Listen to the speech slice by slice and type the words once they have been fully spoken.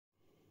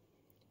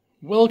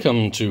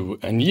Welcome to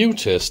a new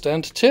test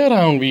and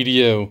teardown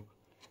video.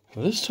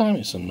 This time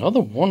it's another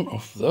one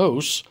of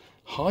those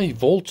high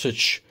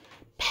voltage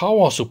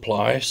power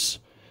supplies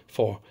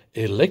for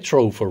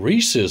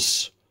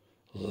electrophoresis,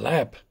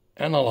 lab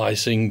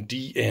analyzing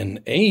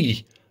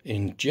DNA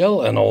in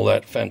gel and all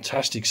that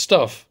fantastic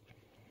stuff.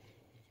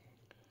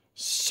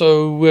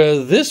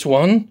 So this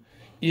one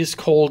is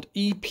called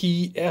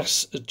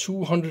EPS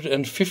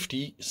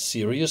 250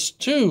 Series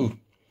 2.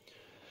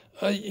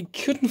 I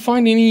couldn't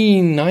find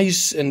any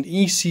nice and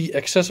easy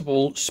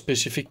accessible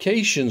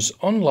specifications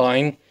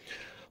online,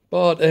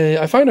 but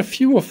I found a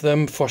few of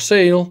them for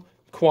sale,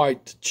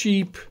 quite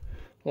cheap,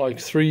 like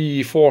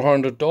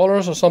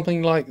 $300–400 or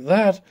something like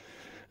that.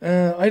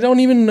 I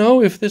don't even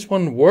know if this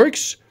one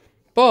works,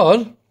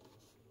 but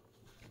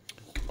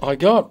I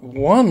got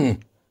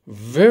one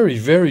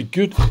very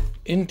good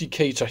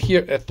indicator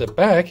here at the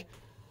back.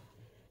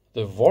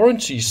 The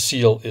warranty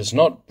seal is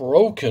not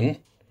broken.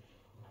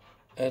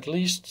 At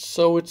least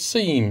so it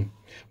seems.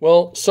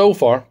 Well, so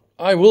far,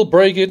 I will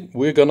break it.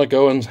 We're gonna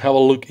go and have a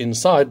look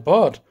inside,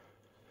 but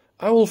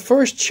I will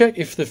first check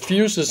if the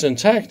fuse is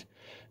intact.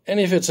 And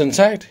if it's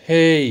intact,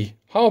 hey,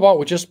 how about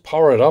we just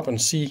power it up and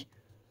see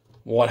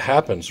what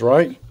happens,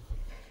 right?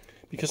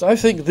 Because I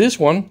think this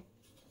one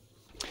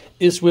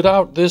is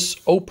without this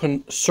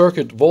open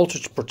circuit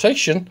voltage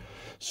protection,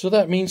 so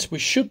that means we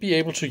should be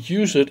able to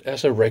use it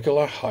as a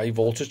regular high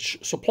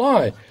voltage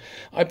supply.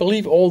 I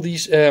believe all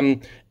these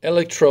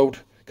electrode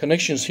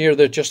connections here,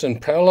 they're just in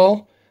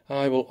parallel.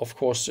 I will of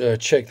course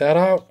check that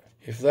out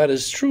if that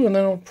is true, and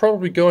then I'll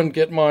probably go and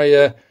get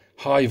my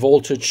high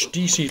voltage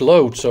DC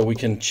load so we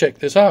can check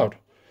this out.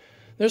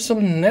 There's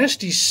some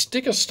nasty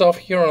sticker stuff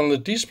here on the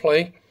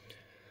display.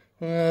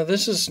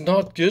 This is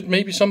not good.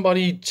 Maybe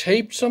somebody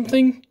taped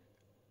something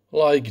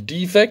like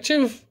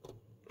defective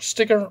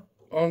sticker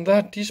on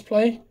that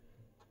display.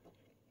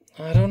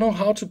 I don't know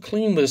how to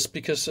clean this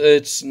because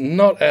it's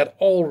not at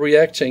all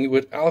reacting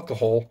with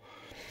alcohol.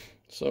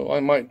 So I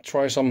might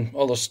try some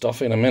other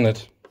stuff in a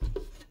minute.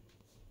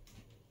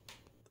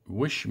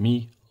 Wish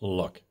me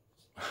luck.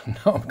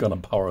 Now I'm gonna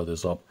power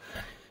this up.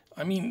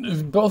 I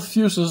mean, both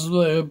fuses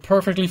are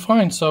perfectly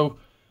fine, so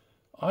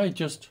I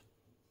just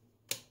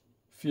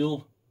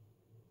feel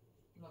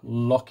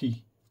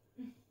lucky.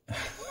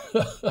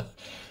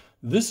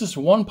 This is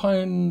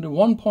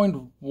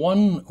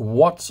 1.1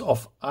 watts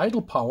of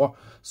idle power,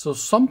 so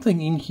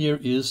something in here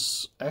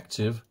is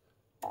active.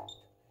 Oh,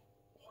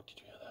 did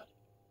you hear that?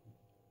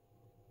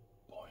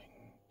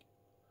 Boing.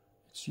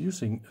 It's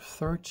using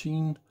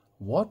 13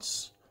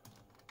 watts.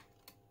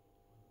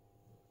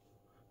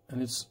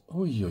 And it's,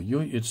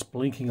 it's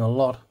blinking a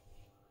lot.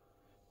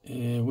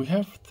 We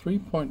have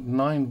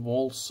 3.9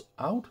 volts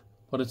out,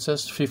 but it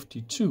says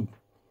 52.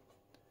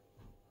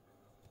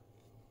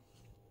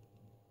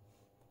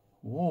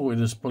 Whoa, it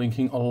is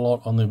blinking a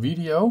lot on the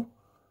video.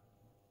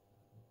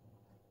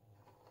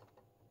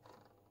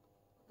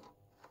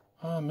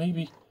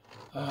 Maybe.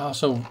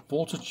 So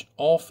voltage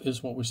off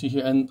is what we see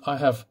here, and I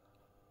have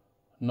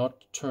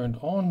not turned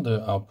on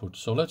the output.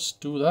 So let's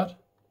do that.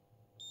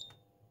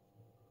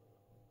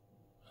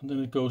 And then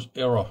it goes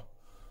error.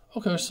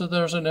 Okay, so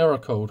there's an error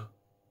code.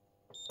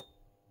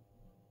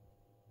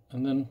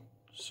 And then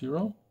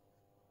 0.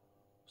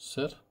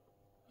 Set.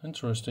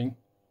 Interesting.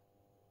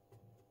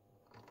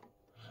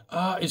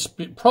 It's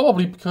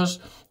probably because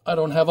I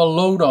don't have a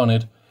load on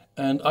it,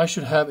 and I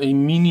should have a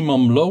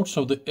minimum load,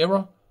 so the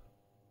error,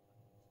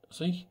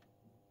 see,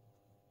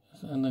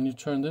 and then you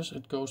turn this,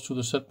 it goes to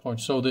the set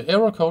point. So the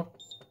error code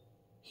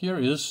here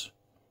is,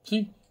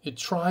 see, it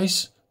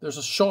tries, there's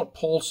a short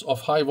pulse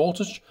of high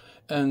voltage,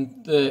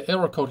 and the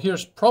error code here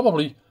is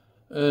probably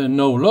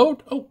no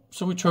load. Oh,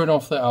 so we turn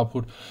off the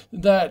output.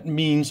 That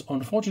means,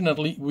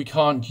 unfortunately, we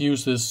can't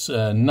use this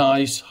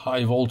nice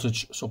high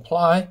voltage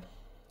supply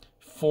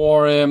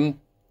for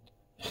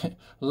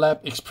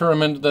lab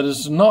experiment that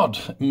is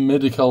not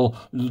medical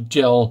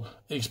gel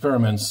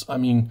experiments. I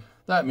mean,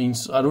 that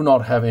means I do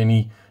not have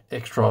any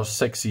extra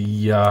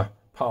sexy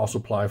power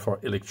supply for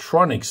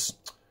electronics.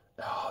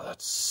 Oh, that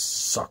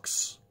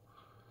sucks.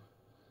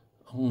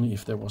 Only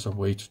if there was a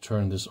way to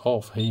turn this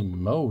off. Hey,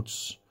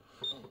 modes.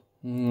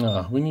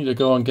 Nah, we need to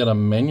go and get a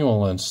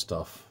manual and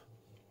stuff.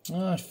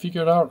 I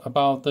figured out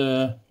about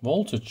the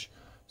voltage.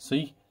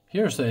 See?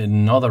 Here's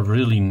another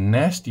really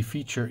nasty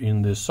feature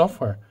in this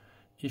software.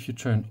 If you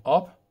turn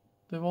up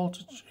the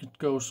voltage, it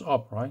goes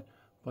up, right?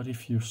 But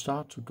if you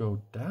start to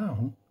go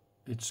down,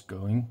 it's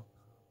going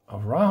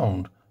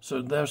around.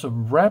 So there's a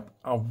wrap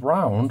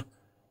around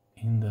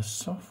in the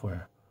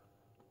software.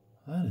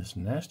 That is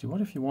nasty.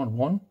 What if you want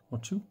 1 or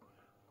 2?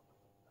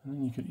 And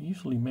then you could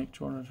easily make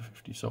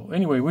 250. So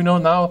anyway, we know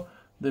now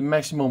the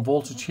maximum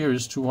voltage here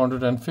is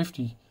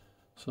 250.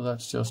 So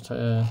that's just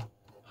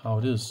how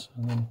it is.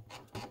 And then,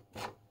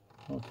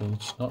 okay,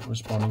 it's not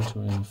responding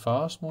to any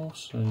fast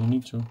moves, so you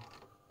need to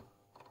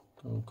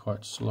go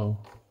quite slow.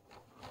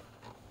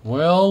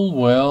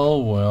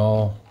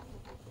 Well.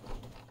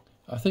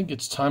 I think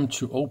it's time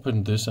to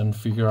open this and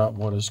figure out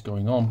what is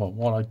going on, but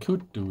what I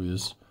could do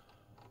is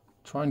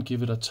try and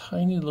give it a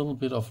tiny little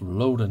bit of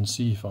load and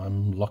see if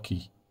I'm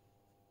lucky.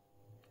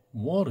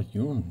 What do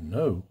you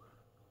know?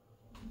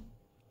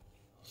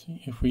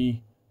 See if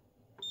we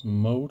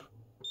mode.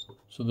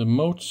 So the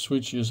mode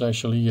switch is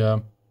actually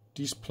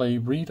display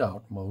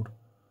readout mode.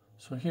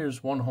 So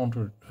here's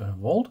 100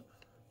 volt.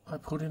 I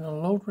put in a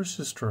load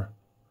resistor.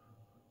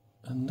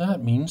 And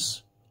that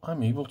means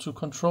I'm able to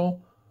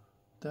control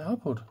the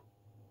output.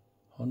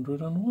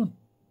 101.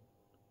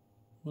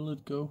 Will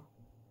it go?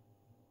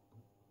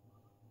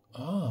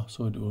 Ah,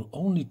 so it will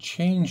only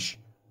change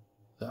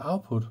the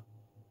output.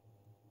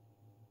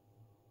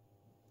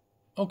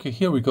 Okay,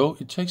 here we go.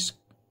 It takes...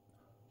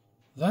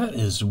 That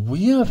is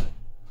weird.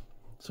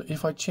 So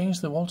if I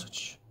change the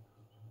voltage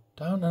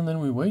down and then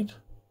we wait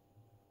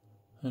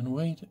and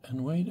wait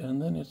and wait and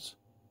then it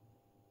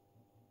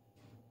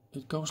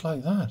goes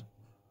like that.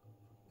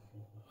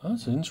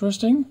 That's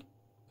interesting.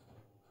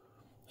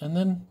 And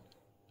then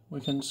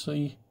we can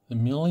see the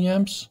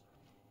milliamps,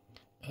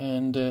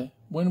 and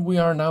when we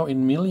are now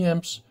in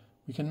milliamps,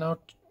 we can now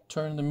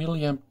turn the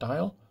milliamp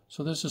dial.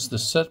 So this is the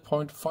set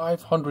point,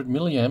 500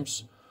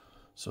 milliamps.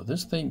 So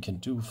this thing can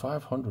do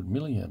 500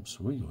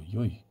 milliamps. Ui, ui,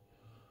 ui.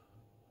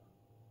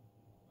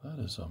 That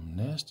is some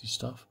nasty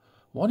stuff.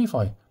 What if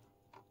I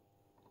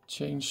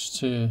change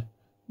to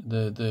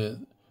the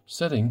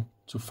setting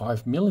to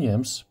 5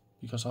 milliamps,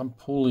 because I'm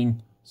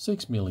pulling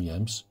 6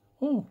 milliamps.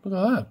 Oh, look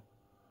at that.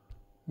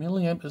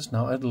 Milliamp is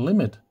now at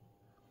limit.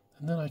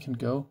 And then I can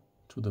go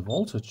to the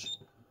voltage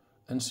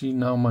and see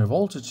now my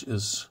voltage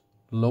is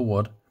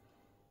lowered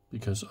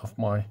because of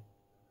my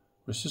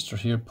resistor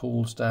here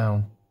pulls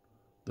down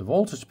the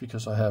voltage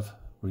because I have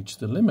reached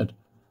the limit.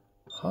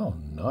 How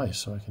nice.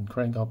 So I can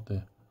crank up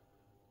the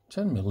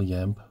 10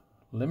 milliamp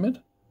limit,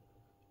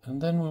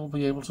 and then we'll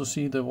be able to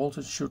see the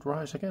voltage should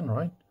rise again,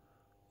 right?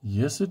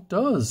 Yes, it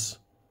does.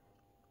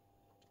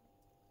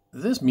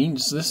 This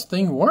means this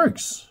thing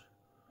works.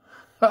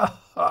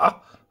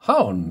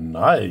 How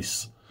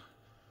nice.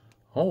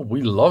 Oh,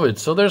 we love it.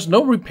 So there's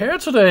no repair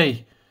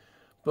today,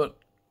 but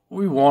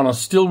we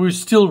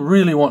still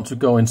really want to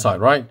go inside,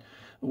 right?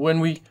 When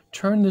we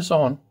turn this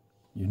on,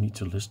 you need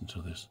to listen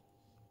to this.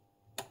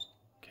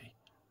 Okay.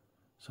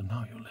 So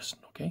now you listen,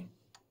 okay?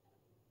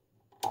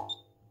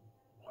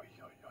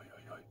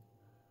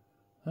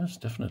 That's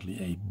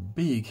definitely a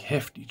big,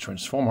 hefty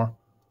transformer,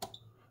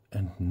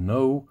 and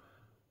no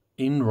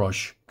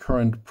inrush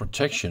current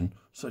protection,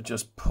 so it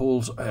just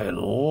pulls a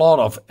lot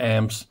of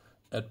amps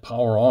at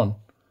power on.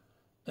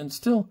 And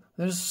still,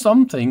 there's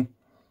something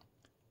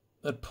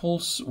that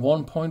pulls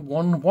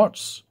 1.1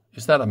 watts.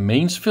 Is that a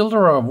mains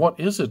filter or what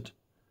is it?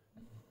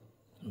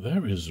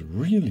 There is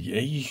really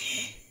a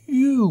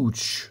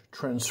huge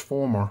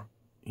transformer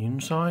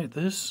inside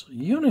this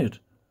unit.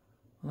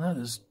 That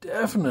is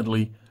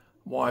definitely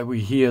why we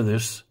hear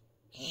this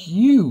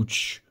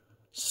huge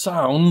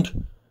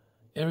sound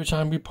every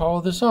time we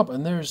power this up.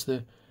 And there's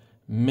the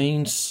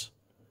mains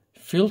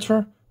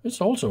filter.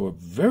 It's also a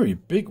very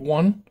big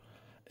one,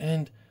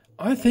 and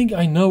I think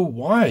I know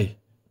why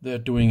they're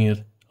doing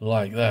it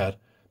like that,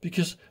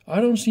 because I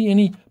don't see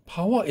any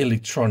power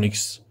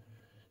electronics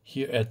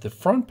here at the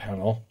front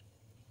panel.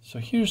 So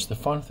here's the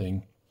fun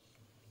thing.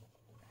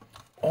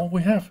 All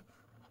we have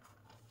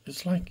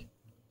is like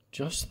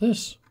just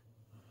this.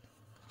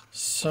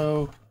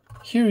 So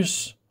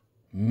here's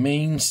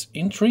mains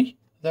entry.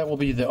 That will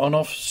be the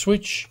on-off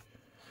switch.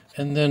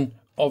 And then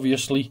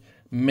obviously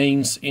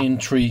mains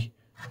entry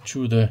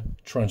to the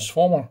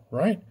transformer,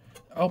 right?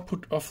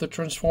 Output of the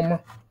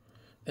transformer.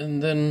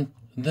 And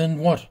then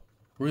what?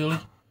 Really?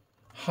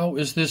 How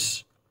is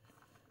this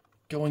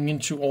going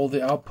into all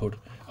the output?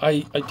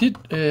 I did,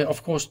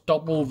 of course,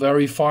 double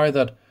verify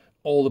that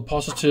all the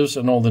positives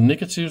and all the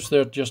negatives,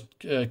 they're just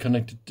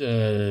connected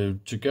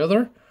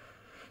together.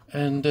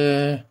 And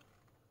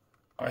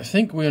I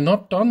think we're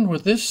not done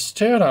with this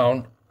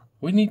teardown.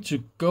 We need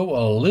to go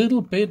a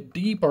little bit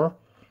deeper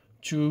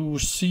to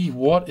see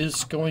what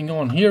is going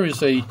on. Here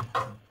is a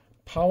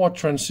power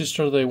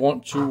transistor they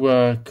want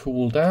to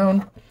cool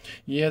down.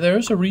 Yeah, there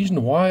is a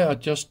reason why I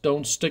just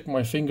don't stick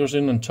my fingers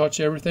in and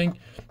touch everything,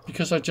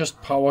 because I just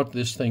powered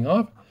this thing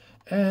up,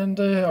 and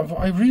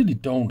I really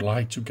don't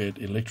like to get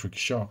electric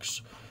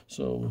shocks.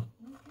 So,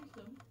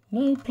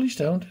 no, please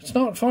don't. It's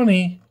not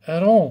funny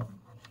at all.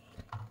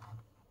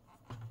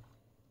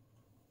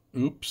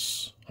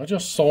 Oops, I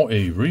just saw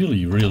a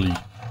really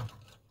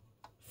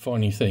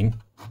funny thing.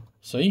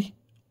 See,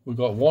 we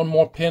got one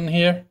more pin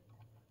here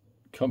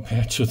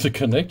compared to the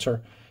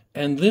connector,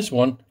 and this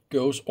one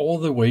goes all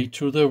the way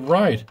to the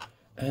right.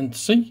 And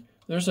see,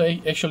 there's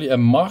actually a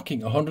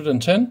marking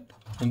 110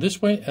 in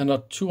this way and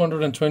a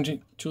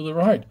 220 to the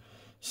right.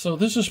 So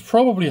this is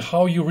probably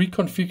how you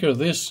reconfigure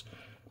this,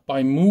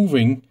 by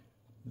moving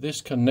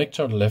this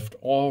connector left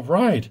or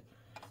right.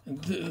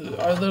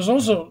 There's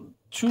also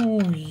two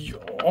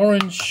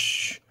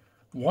orange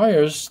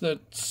wires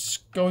that's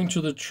going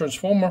to the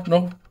transformer.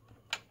 No,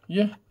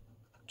 yeah,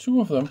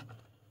 two of them.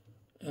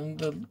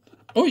 And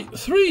oh,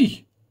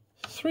 three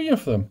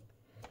of them.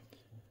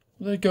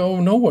 They go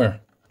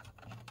nowhere.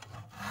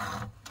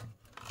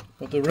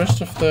 But the rest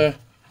of the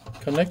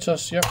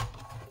connectors, yep,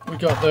 we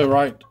got the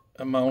right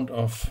amount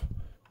of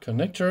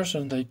connectors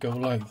and they go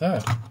like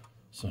that.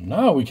 So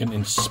now we can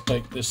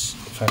inspect this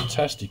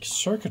fantastic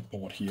circuit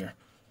board here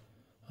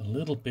a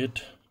little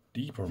bit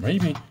deeper.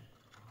 Maybe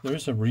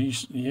there's a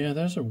reason, yeah,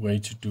 there's a way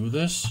to do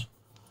this.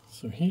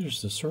 So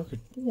here's the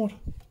circuit board.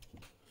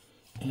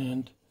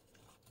 And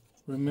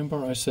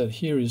remember I said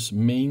here is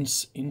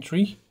mains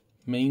entry,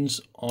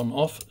 mains on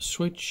off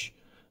switch.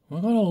 We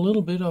got a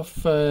little bit of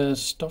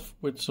stuff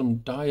with some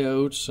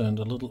diodes and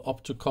a little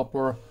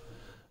optocoupler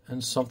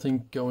and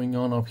something going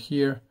on up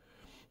here.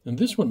 And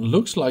this one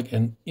looks like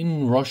an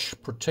inrush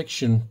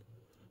protection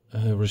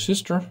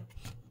resistor,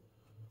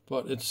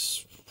 but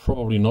it's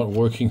probably not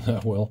working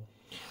that well.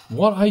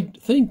 What I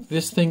think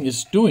this thing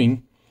is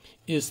doing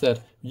is that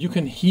you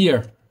can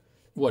hear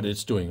what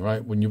it's doing,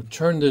 right? When you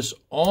turn this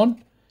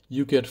on,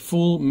 you get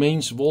full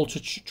mains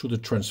voltage to the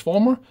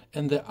transformer,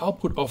 and the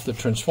output of the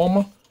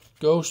transformer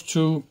goes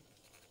to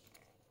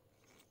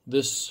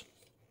this,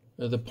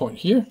 the point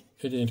here.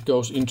 It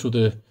goes into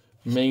the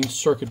main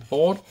circuit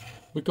board.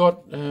 We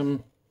got a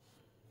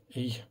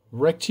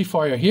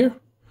rectifier here,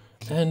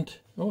 and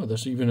oh,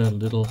 there's even a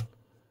little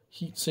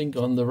heatsink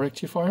on the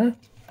rectifier.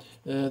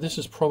 This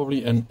is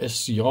probably an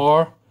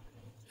SCR,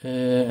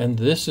 and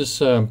this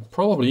is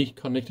probably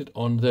connected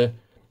on the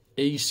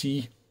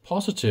AC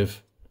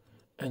positive,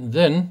 and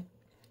then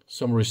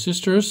some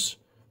resistors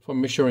for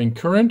measuring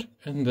current,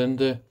 and then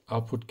the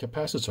output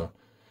capacitor.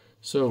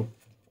 So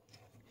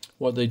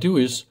what they do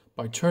is,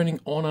 by turning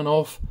on and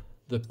off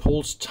the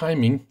pulse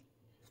timing,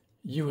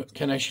 you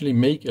can actually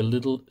make a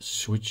little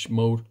switch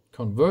mode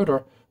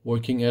converter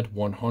working at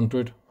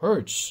 100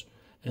 Hertz,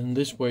 and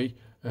this way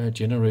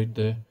generate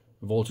the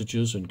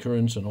voltages and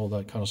currents and all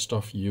that kind of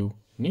stuff you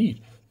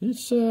need.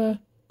 It's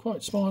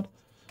quite smart.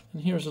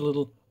 And here's a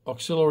little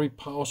auxiliary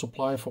power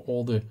supply for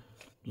all the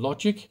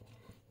logic.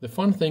 The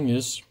fun thing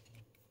is,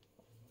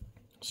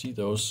 see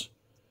those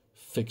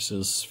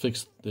fixes,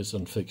 fix this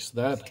and fix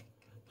that.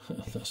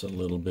 That's a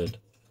little bit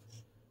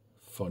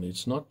funny.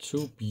 It's not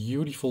too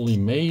beautifully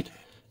made.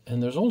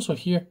 And there's also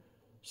here,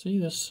 see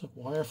this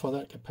wire for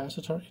that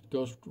capacitor? It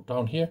goes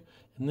down here,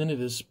 and then it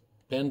is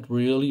bent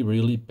really,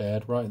 really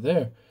bad right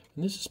there.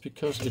 And this is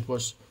because it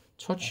was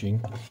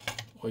touching,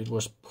 or it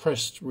was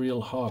pressed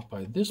real hard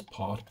by this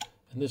part,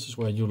 and this is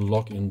where you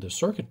lock in the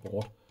circuit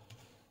board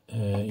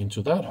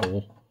into that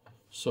hole.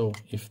 So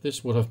if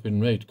this would have been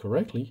made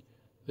correctly,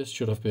 this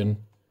should have been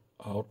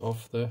out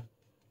of the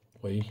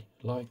way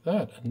like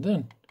that. And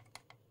then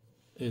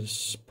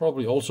it's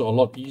probably also a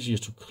lot easier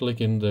to click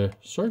in the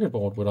circuit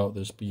board without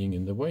this being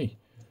in the way.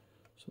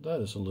 So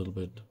that is a little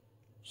bit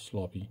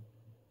sloppy.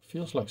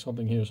 Feels like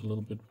something here is a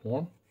little bit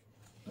warm.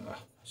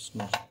 It's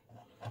not.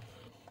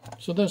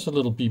 So there's a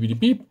little beepity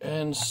beep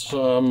and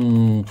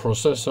some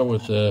processor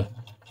with the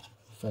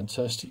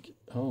fantastic,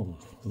 oh,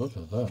 look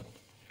at that.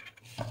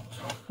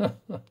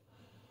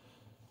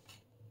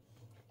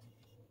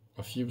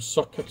 A few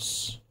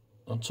sockets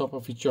on top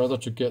of each other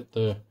to get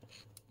the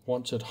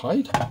wanted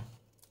height.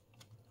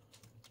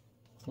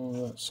 Oh,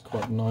 that's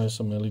quite nice.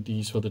 Some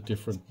LEDs for the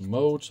different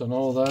modes and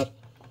all that.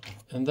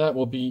 And that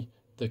will be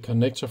the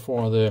connector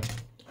for the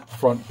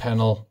front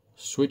panel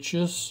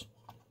switches.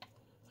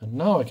 And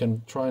now I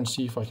can try and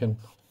see if I can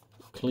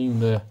clean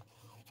the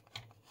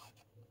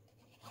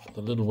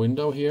little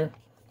window here,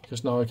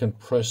 because now I can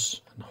press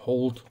and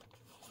hold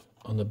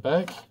on the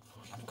back.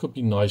 It could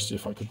be nice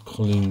if I could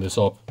clean this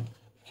up,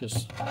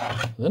 because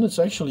then it's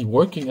actually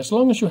working. As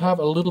long as you have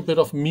a little bit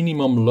of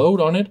minimum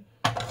load on it,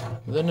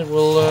 then it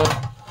will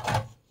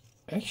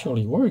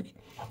actually work.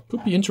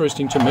 Could be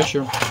interesting to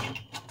measure.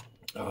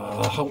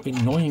 How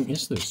annoying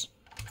is this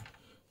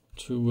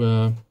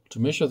to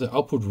measure the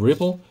output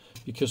ripple,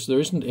 because there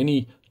isn't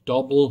any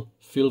double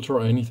filter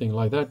or anything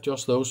like that,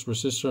 just those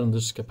resistor and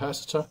this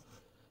capacitor,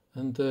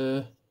 and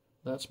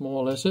that's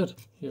more or less it.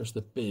 Here's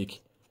the big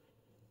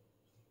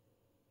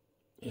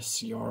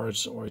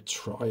SCRs or a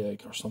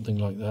triac or something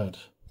like that.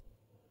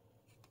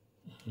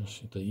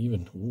 They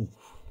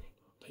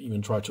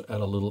even try to add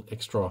a little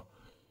extra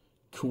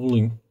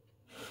cooling.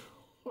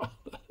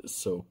 That is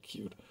so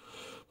cute.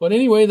 But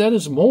anyway, that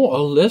is more or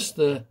less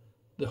the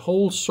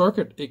whole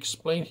circuit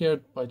explained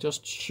here by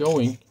just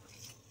showing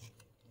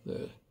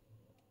the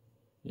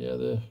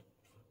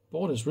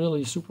board is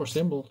really super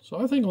simple. So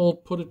I think I'll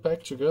put it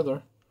back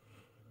together.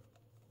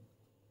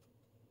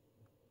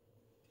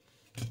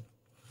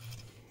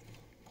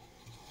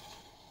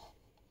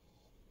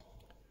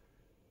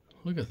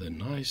 Look at the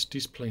nice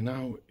display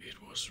now. It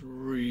was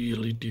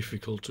really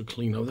difficult to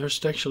clean up.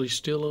 There's actually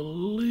still a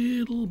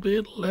little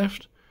bit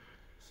left,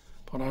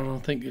 but I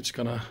don't think it's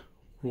gonna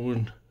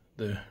ruin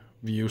the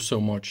view so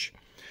much.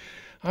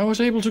 I was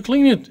able to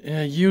clean it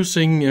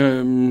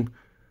using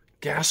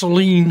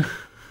gasoline.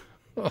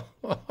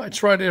 I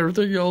tried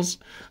everything else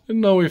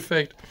and no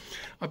effect.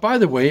 By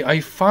the way,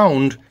 I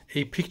found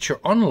a picture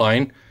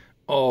online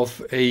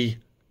of a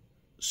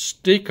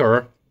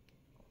sticker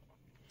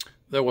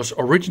that was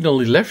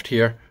originally left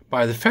here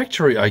by the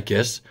factory, I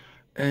guess.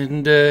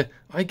 And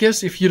I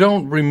guess if you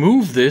don't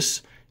remove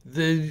this,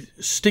 the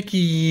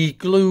sticky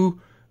glue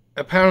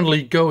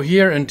apparently go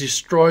here and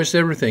destroys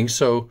everything.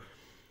 So,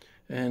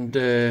 and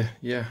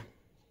yeah,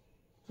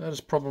 that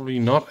is probably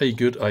not a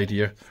good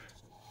idea.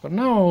 But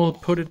now I'll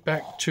put it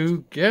back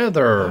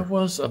together. I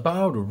was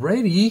about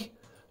ready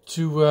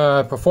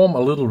to perform a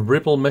little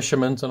ripple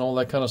measurement and all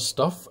that kind of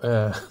stuff.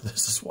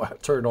 This is why I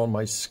turned on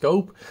my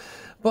scope.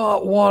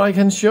 But what I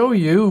can show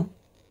you,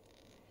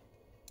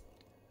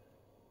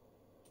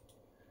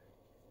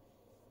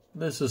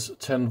 this is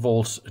 10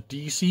 volts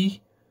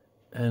DC,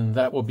 and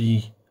that will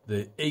be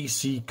the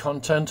AC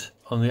content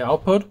on the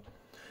output.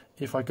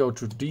 If I go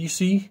to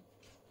DC,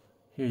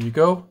 here you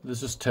go,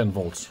 this is 10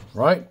 volts,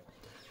 right?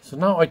 So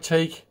now I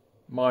take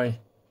my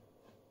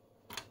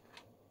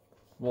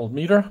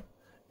voltmeter,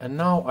 and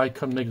now I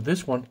connect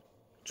this one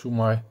to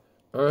my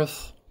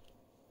earth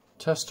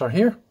tester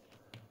here.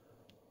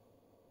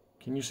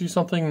 Can you see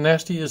something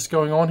nasty is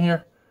going on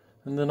here?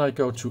 And then I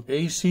go to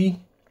AC.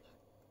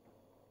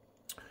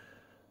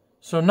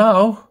 So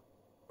now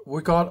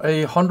we got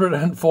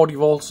 140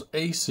 volts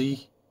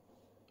AC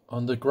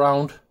on the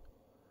ground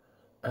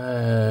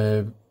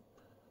to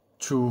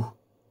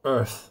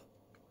earth.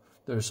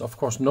 There's of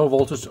course no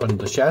voltage on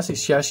the chassis.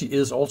 Chassis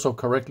is also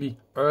correctly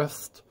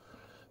earthed.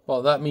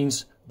 Well, that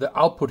means the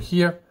output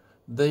here,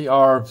 they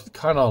are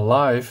kind of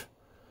live.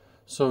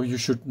 So you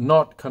should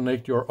not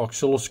connect your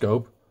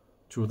oscilloscope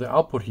to the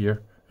output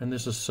here. And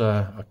this is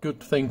a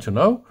good thing to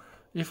know.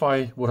 If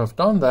I would have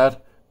done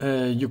that,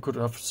 you could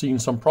have seen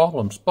some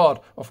problems.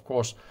 But of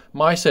course,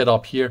 my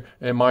setup here,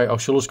 my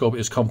oscilloscope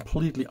is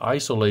completely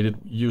isolated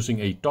using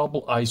a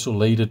double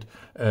isolated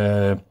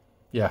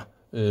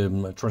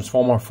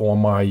transformer for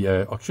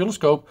my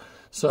oscilloscope.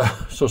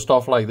 So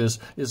stuff like this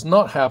is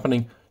not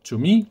happening to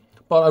me,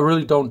 but I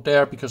really don't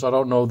dare, because I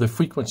don't know the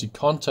frequency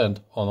content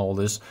on all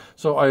this.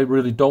 So I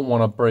really don't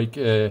want to break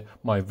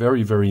my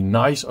very, very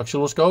nice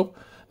oscilloscope.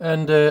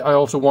 And I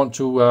also want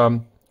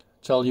to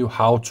tell you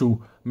how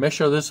to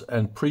measure this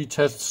and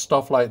pre-test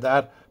stuff like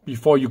that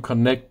before you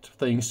connect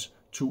things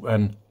to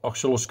an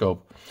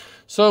oscilloscope.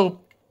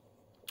 So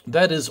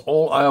that is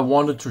all I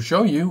wanted to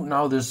show you.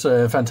 Now this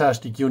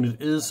fantastic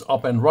unit is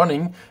up and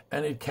running,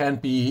 and it can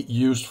be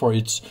used for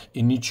its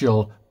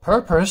initial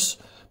purpose,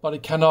 but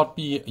it cannot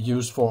be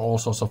used for all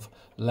sorts of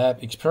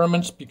lab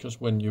experiments,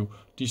 because when you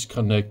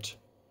disconnect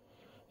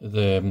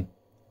the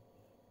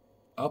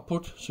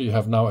output, so you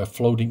have now a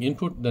floating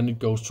input, then it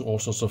goes to all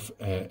sorts of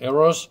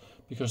errors,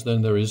 because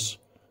then there is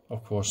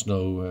of course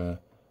no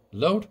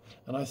load.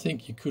 And I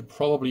think you could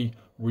probably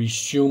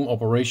resume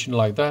operation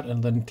like that,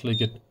 and then click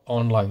it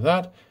on like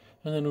that,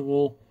 and then it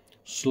will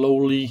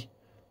slowly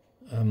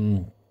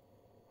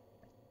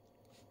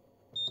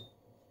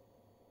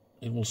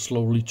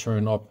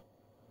turn up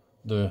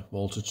the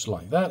voltage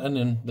like that,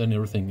 and then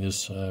everything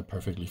is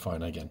perfectly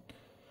fine again.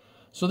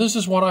 So this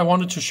is what I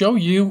wanted to show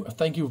you.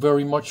 Thank you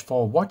very much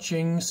for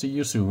watching. See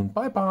you soon.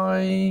 Bye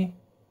bye.